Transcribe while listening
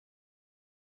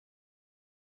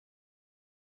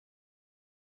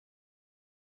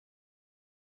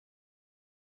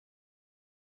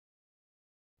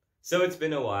So it's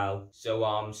been a while.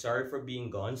 So sorry for being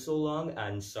gone so long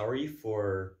and sorry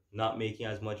for not making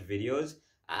as much videos.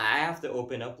 I have to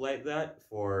open up like that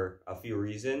for a few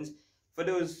reasons. For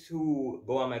those who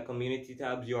go on my community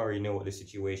tabs, you already know what the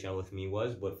situation with me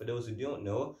was, but for those who don't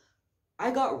know, I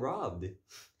got robbed.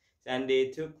 And they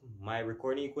took my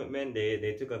recording equipment,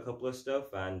 they took a couple of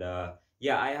stuff and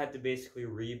yeah, I had to basically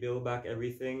rebuild back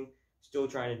everything. Still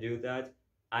trying to do that.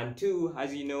 And two,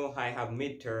 as you know, I have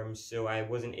midterms, so I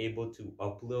wasn't able to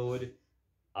upload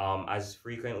as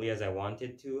frequently as I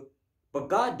wanted to. But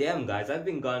goddamn, guys, I've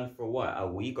been gone for what, a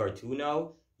week or two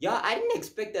now? Yeah, I didn't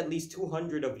expect at least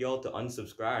 200 of y'all to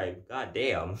unsubscribe.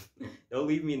 Goddamn. Don't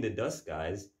leave me in the dust,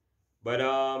 guys. But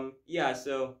yeah,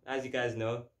 so as you guys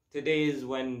know, today is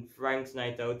when Frank's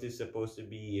Night Out is supposed to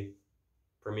be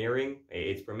premiering.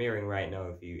 It's premiering right now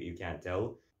if you can't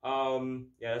tell.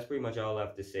 Yeah, that's pretty much all I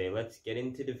have to say. Let's get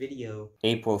into the video.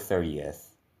 April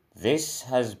 30th. This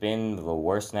has been the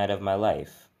worst night of my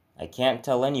life. I can't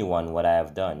tell anyone what I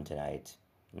have done tonight.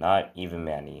 Not even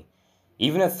Manny.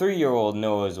 Even a 3-year-old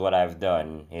knows what I've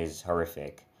done is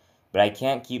horrific. But I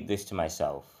can't keep this to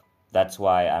myself. That's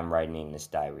why I'm writing this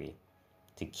diary.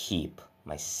 To keep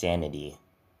my sanity.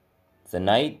 The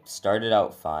night started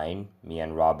out fine. Me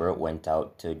and Robert went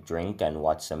out to drink and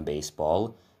watch some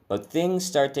baseball, but things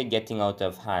started getting out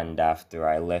of hand after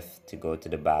I left to go to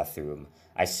the bathroom.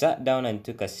 I sat down and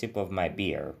took a sip of my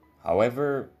beer.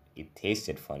 However, it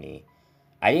tasted funny.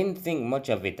 I didn't think much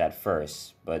of it at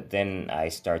first, but then I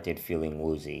started feeling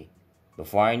woozy.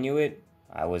 Before I knew it,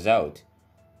 I was out.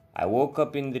 I woke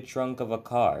up in the trunk of a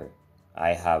car.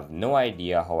 I have no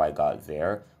idea how I got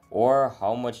there or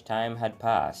how much time had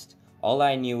passed. All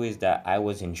I knew is that I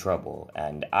was in trouble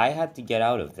and I had to get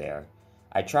out of there.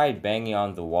 I tried banging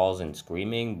on the walls and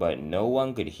screaming, but no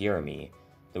one could hear me.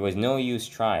 There was no use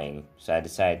trying, so I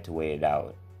decided to wait it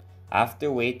out.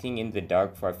 After waiting in the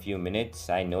dark for a few minutes,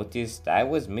 I noticed I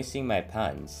was missing my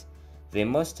pants. They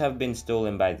must have been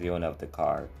stolen by the owner of the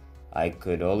car. I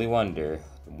could only wonder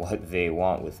what they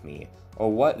want with me, or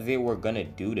what they were gonna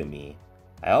do to me.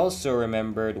 I also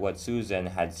remembered what Susan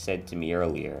had said to me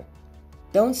earlier.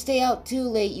 Don't stay out too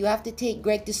late, you have to take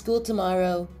Greg to school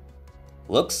tomorrow.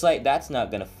 Looks like that's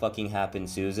not gonna fucking happen,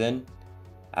 Susan.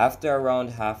 After around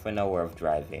half an hour of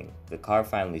driving, the car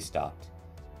finally stopped.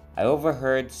 I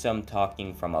overheard some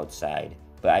talking from outside,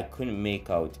 but I couldn't make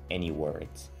out any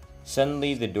words.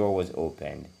 Suddenly the door was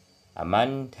opened. A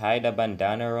man tied a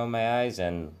bandana around my eyes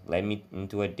and led me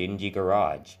into a dingy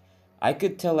garage. I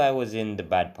could tell I was in the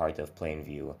bad part of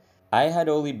Plainview. I had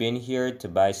only been here to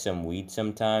buy some weed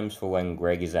sometimes for when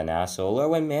Greg is an asshole or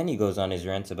when Manny goes on his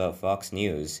rants about Fox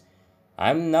News.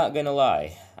 I'm not gonna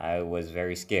lie, I was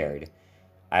very scared.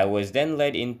 I was then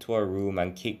led into a room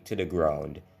and kicked to the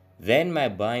ground. Then my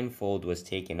blindfold was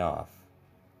taken off.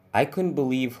 I couldn't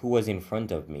believe who was in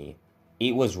front of me.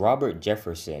 It was Robert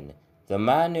Jefferson, the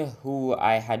man who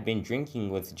I had been drinking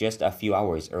with just a few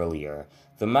hours earlier.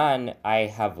 The man I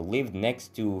have lived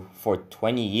next to for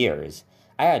 20 years.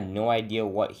 I had no idea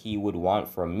what he would want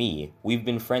from me. We've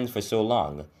been friends for so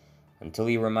long. Until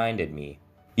he reminded me.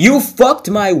 You fucked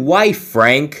my wife,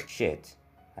 Frank! Shit.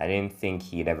 I didn't think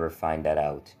he'd ever find that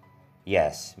out.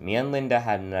 Yes, me and Linda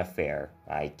had an affair.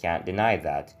 I can't deny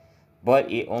that. But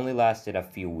it only lasted a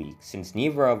few weeks, since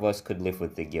neither of us could live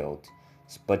with the guilt.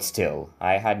 But still,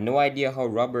 I had no idea how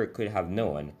Robert could have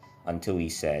known, until he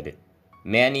said,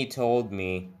 Manny told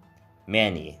me.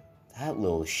 Manny, that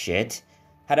little shit,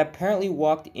 had apparently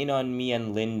walked in on me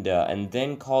and Linda and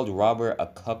then called Robert a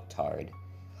cucktard.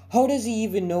 How does he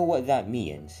even know what that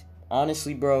means?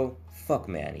 Honestly, bro, fuck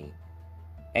Manny.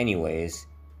 Anyways,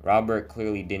 Robert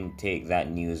clearly didn't take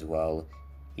that news well.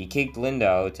 He kicked Linda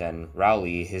out and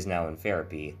Rowley is now in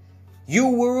therapy.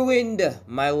 You ruined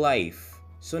my life,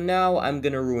 so now I'm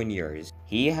gonna ruin yours.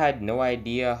 He had no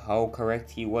idea how correct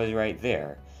he was right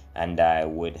there, and I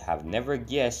would have never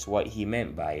guessed what he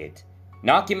meant by it.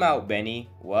 Knock him out, Benny.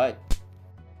 What?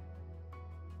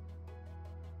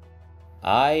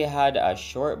 I had a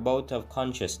short bout of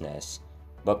consciousness,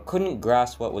 but couldn't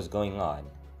grasp what was going on.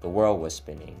 The world was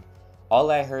spinning.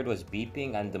 All I heard was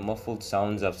beeping and the muffled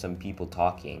sounds of some people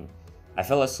talking. I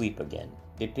fell asleep again,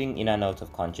 dipping in and out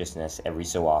of consciousness every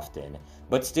so often.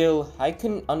 But still, I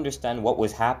couldn't understand what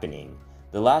was happening.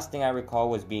 The last thing I recall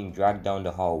was being dragged down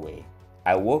the hallway.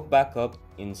 I woke back up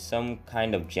in some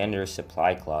kind of gender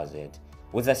supply closet,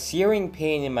 with a searing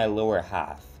pain in my lower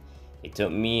half. It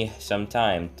took me some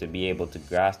time to be able to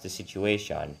grasp the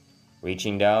situation.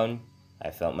 Reaching down, I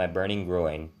felt my burning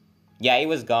groin. Yeah, it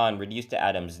was gone, reduced to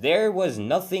atoms. There was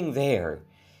nothing there.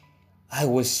 I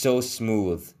was so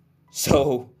smooth.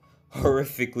 So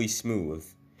horrifically smooth.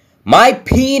 My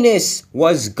penis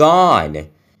was gone!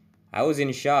 I was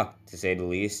in shock, to say the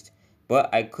least,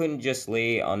 but I couldn't just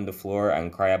lay on the floor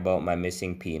and cry about my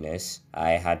missing penis.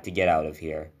 I had to get out of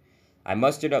here. I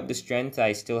mustered up the strength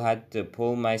I still had to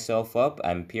pull myself up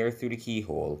and peer through the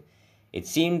keyhole. It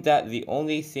seemed that the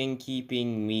only thing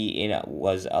keeping me in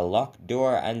was a locked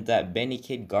door and that Benny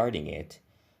kid guarding it.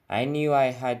 I knew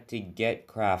I had to get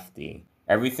crafty.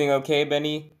 Everything okay,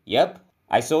 Benny? Yep.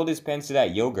 I sold his pens to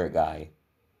that yogurt guy.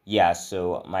 Yeah,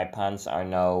 so my pants are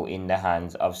now in the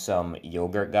hands of some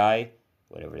yogurt guy,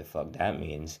 whatever the fuck that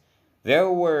means.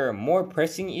 There were more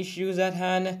pressing issues at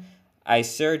hand. I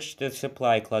searched the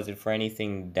supply closet for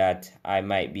anything that I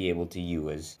might be able to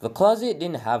use. The closet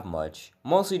didn't have much,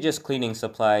 mostly just cleaning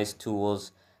supplies,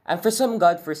 tools, and for some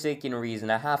godforsaken reason,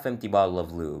 a half-empty bottle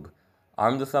of lube.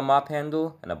 Armed with a mop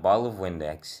handle and a bottle of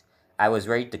Windex, I was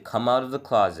ready to come out of the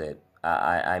closet.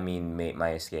 I mean, make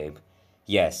my escape.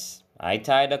 Yes, I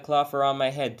tied a cloth around my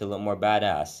head to look more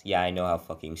badass. Yeah, I know how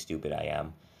fucking stupid I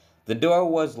am. The door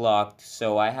was locked,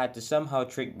 so I had to somehow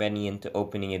trick Benny into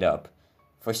opening it up.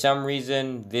 For some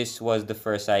reason, this was the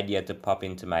first idea to pop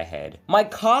into my head. My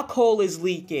cockhole is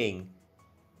leaking!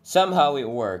 Somehow it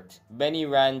worked. Benny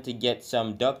ran to get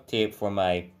some duct tape for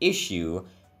my issue,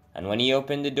 and when he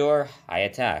opened the door, I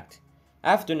attacked.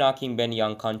 After knocking Benny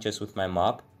unconscious with my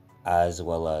mop, as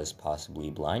well as possibly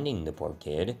blinding the poor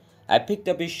kid, I picked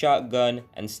up his shotgun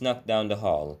and snuck down the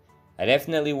hall. I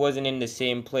definitely wasn't in the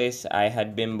same place I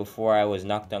had been before I was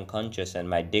knocked unconscious and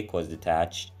my dick was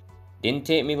detached. Didn't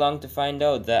take me long to find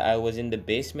out that I was in the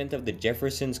basement of the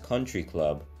Jefferson's Country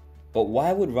Club. But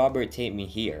why would Robert take me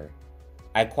here?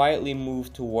 I quietly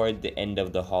moved toward the end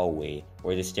of the hallway,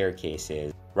 where the staircase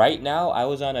is. Right now, I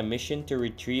was on a mission to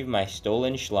retrieve my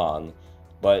stolen schlong,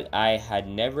 but I had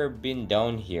never been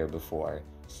down here before.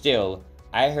 Still,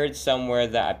 I heard somewhere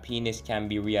that a penis can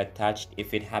be reattached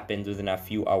if it happens within a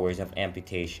few hours of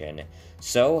amputation,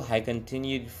 so I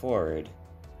continued forward.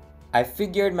 I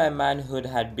figured my manhood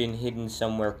had been hidden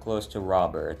somewhere close to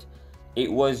Robert.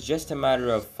 It was just a matter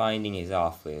of finding his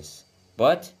office.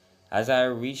 But as I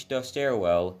reached the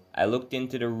stairwell, I looked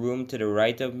into the room to the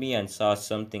right of me and saw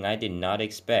something I did not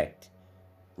expect.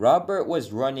 Robert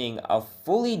was running a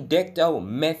fully decked out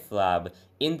meth lab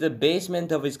in the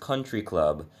basement of his country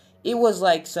club. It was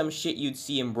like some shit you'd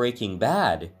see in Breaking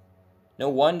Bad. No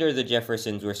wonder the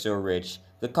Jeffersons were so rich.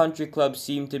 The country club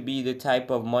seemed to be the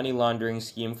type of money laundering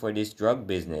scheme for this drug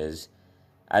business.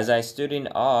 As I stood in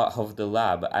awe of the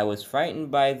lab, I was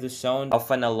frightened by the sound of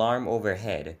an alarm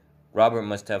overhead. Robert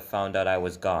must have found out I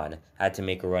was gone. Had to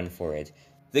make a run for it.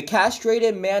 The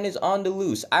castrated man is on the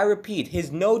loose. I repeat,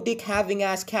 his no-dick having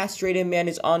ass castrated man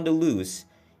is on the loose.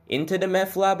 Into the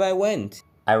meth lab I went.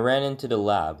 I ran into the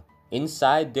lab.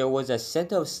 Inside, there was a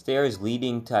set of stairs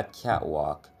leading to a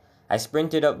catwalk. I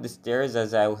sprinted up the stairs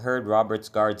as I heard Robert's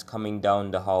guards coming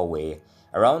down the hallway.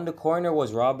 Around the corner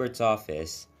was Robert's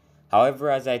office. However,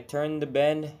 as I turned the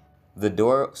bend, the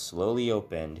door slowly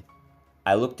opened.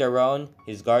 I looked around.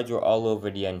 His guards were all over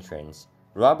the entrance.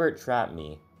 Robert trapped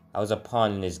me. I was a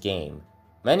pawn in his game.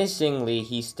 Menacingly,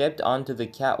 he stepped onto the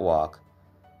catwalk.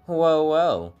 Well,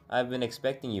 well, I've been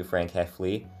expecting you, Frank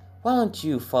Heffley. Why don't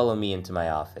you follow me into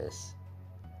my office?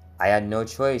 I had no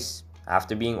choice.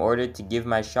 After being ordered to give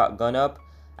my shotgun up,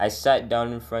 I sat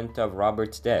down in front of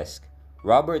Robert's desk.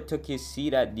 Robert took his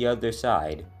seat at the other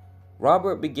side.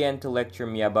 Robert began to lecture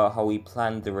me about how he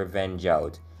planned the revenge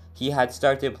out. He had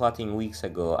started plotting weeks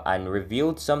ago and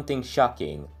revealed something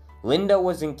shocking. Linda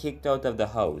wasn't kicked out of the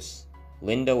house.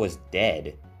 Linda was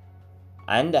dead.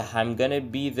 And I'm gonna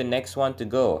be the next one to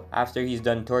go, after he's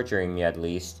done torturing me at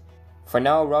least. For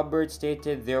now, Robert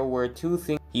stated there were two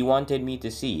things he wanted me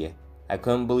to see. I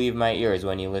couldn't believe my ears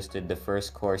when he listed the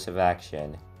first course of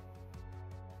action.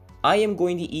 I am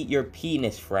going to eat your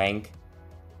penis, Frank.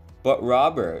 But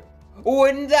Robert,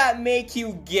 wouldn't that make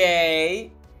you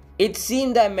gay? It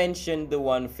seemed I mentioned the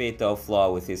one fatal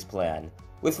flaw with his plan.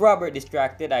 With Robert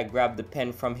distracted, I grabbed the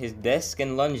pen from his desk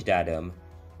and lunged at him.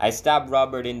 I stabbed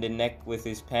Robert in the neck with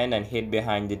his pen and hid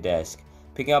behind the desk.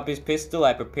 Picking up his pistol,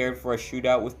 I prepared for a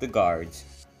shootout with the guards.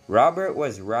 Robert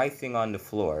was writhing on the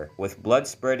floor, with blood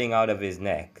spurting out of his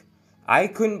neck. I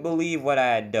couldn't believe what I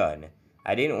had done.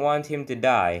 I didn't want him to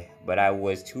die, but I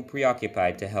was too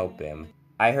preoccupied to help him.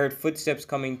 I heard footsteps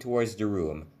coming towards the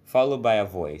room, followed by a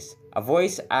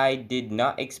voice I did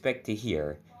not expect to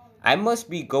hear. I must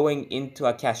be going into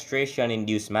a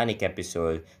castration-induced manic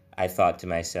episode, I thought to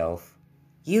myself.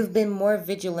 You've been more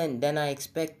vigilant than I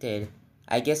expected.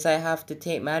 I guess I have to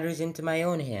take matters into my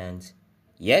own hands.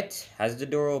 Yet, as the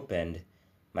door opened,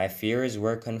 my fears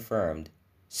were confirmed.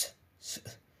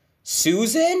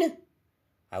 Susan?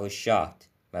 I was shocked.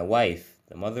 my wife,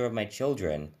 the mother of my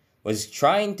children, was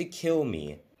trying to kill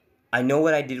me. I know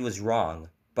what I did was wrong,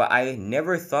 but I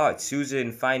never thought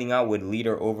Susan finding out would lead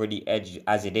her over the edge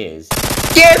as it is.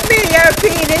 Give me your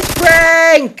penis,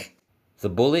 Frank! The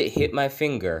bullet hit my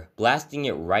finger, blasting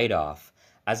it right off.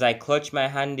 As I clutched my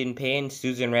hand in pain,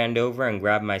 Susan ran over and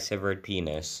grabbed my severed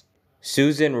penis.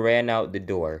 Susan ran out the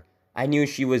door. I knew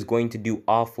she was going to do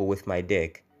awful with my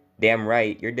dick. Damn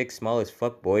right, your dick's small as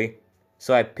fuck, boy.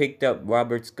 So I picked up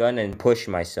Robert's gun and pushed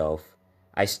myself.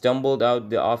 I stumbled out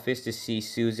the office to see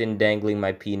Susan dangling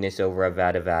my penis over a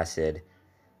vat of acid.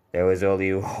 There was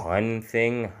only one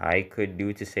thing I could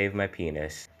do to save my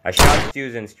penis. I shot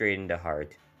Susan straight in the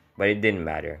heart, but it didn't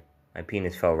matter. My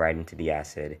penis fell right into the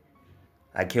acid.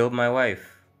 I killed my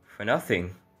wife for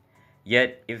nothing.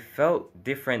 Yet it felt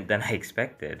different than I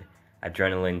expected.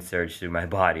 Adrenaline surged through my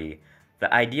body.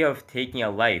 The idea of taking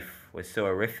a life was so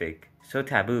horrific, so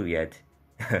taboo yet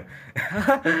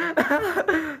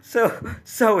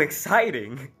so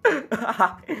exciting.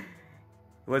 It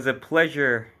was a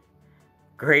pleasure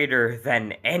greater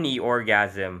than any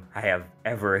orgasm I have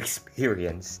ever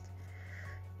experienced.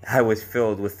 I was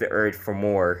filled with the urge for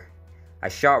more. I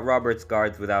shot Robert's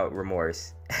guards without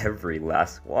remorse, every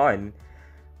last one.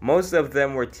 Most of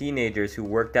them were teenagers who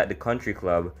worked at the country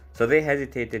club, so they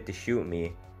hesitated to shoot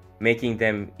me, making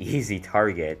them easy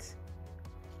targets.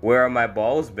 Where are my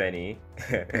balls, Benny?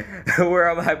 Where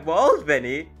are my balls,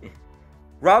 Benny?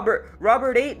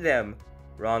 Robert ate them.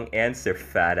 Wrong answer,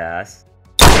 fat ass.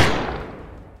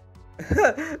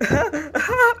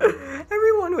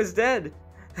 Everyone was dead.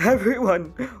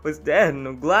 Everyone was dead, and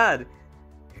I'm glad.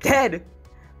 Dead!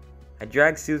 I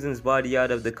dragged Susan's body out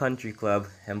of the country club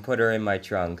and put her in my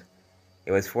trunk.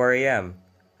 It was 4 a.m.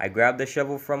 I grabbed a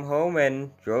shovel from home and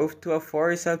drove to a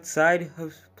forest outside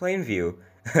of Plainview.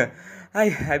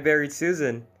 I buried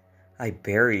Susan. I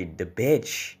buried the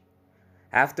bitch.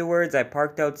 Afterwards, I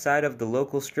parked outside of the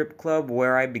local strip club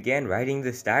where I began writing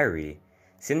this diary.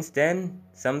 Since then,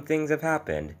 some things have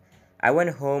happened. I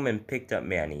went home and picked up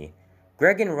Manny.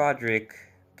 Greg and Roderick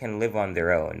can live on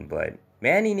their own, but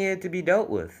Manny needed to be dealt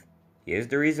with. He is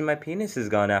the reason my penis is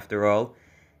gone after all,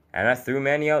 and I threw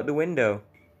Manny out the window.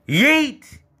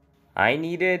 Yeet! I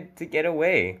needed to get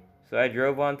away, so I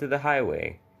drove onto the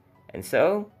highway. And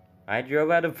so, I drove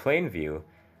out of Plainview.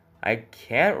 I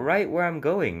can't write where I'm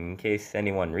going in case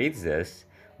anyone reads this,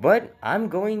 but I'm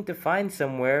going to find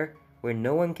somewhere where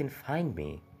no one can find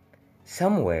me.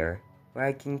 Somewhere where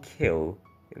I can kill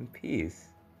in peace.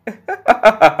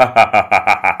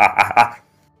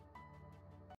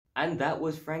 And that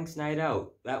was Frank's night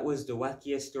out. That was the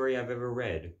wackiest story I've ever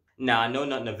read. Nah, No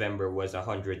Nut November was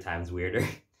 100 times weirder.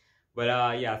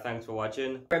 But yeah, thanks for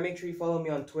watching. Alright, make sure you follow me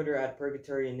on Twitter at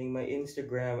Purgatory Enigma,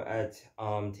 Instagram at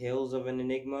Tales of an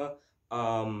Enigma.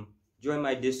 Join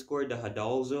my Discord, the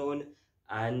Hadal Zone,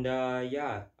 and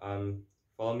yeah,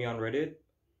 follow me on Reddit.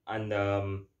 And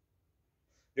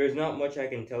there's not much I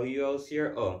can tell you else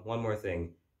here. Oh, one more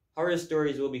thing. Horror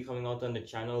stories will be coming out on the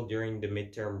channel during the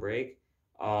midterm break.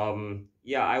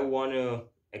 Yeah, I want to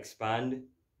expand.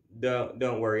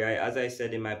 Don't worry. As I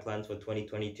said in my plans for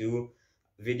 2022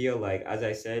 video, like as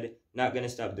I said, not gonna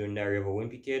stop doing Diary of a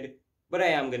Wimpy Kid, but I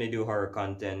am gonna do horror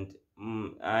content.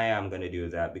 I am gonna do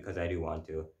that because I do want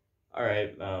to. All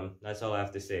right. That's all I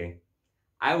have to say.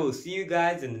 I will see you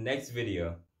guys in the next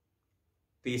video.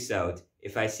 Peace out.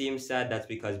 If I seem sad, that's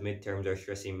because midterms are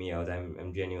stressing me out.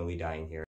 I'm genuinely dying here.